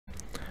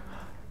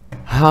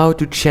How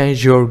to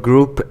change your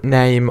group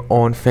name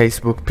on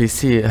Facebook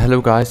PC.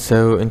 Hello guys,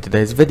 so in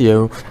today's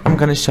video I'm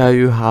gonna show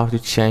you how to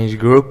change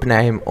group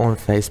name on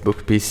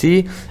Facebook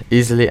PC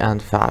easily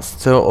and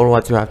fast. So all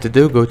what you have to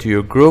do, go to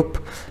your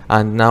group,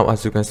 and now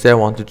as you can see I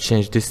want to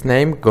change this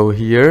name. Go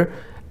here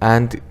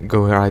and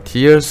go right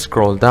here,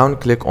 scroll down,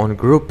 click on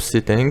group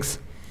settings.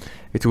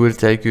 It will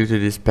take you to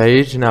this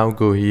page. Now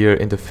go here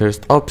in the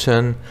first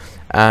option,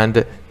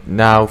 and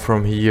now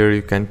from here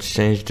you can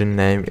change the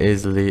name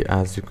easily,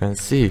 as you can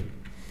see.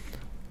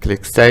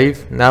 Click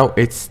save. Now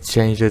it's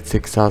changed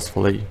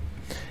successfully.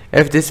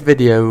 If this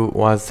video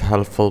was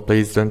helpful,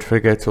 please don't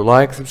forget to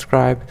like,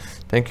 subscribe.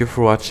 Thank you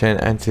for watching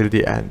until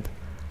the end.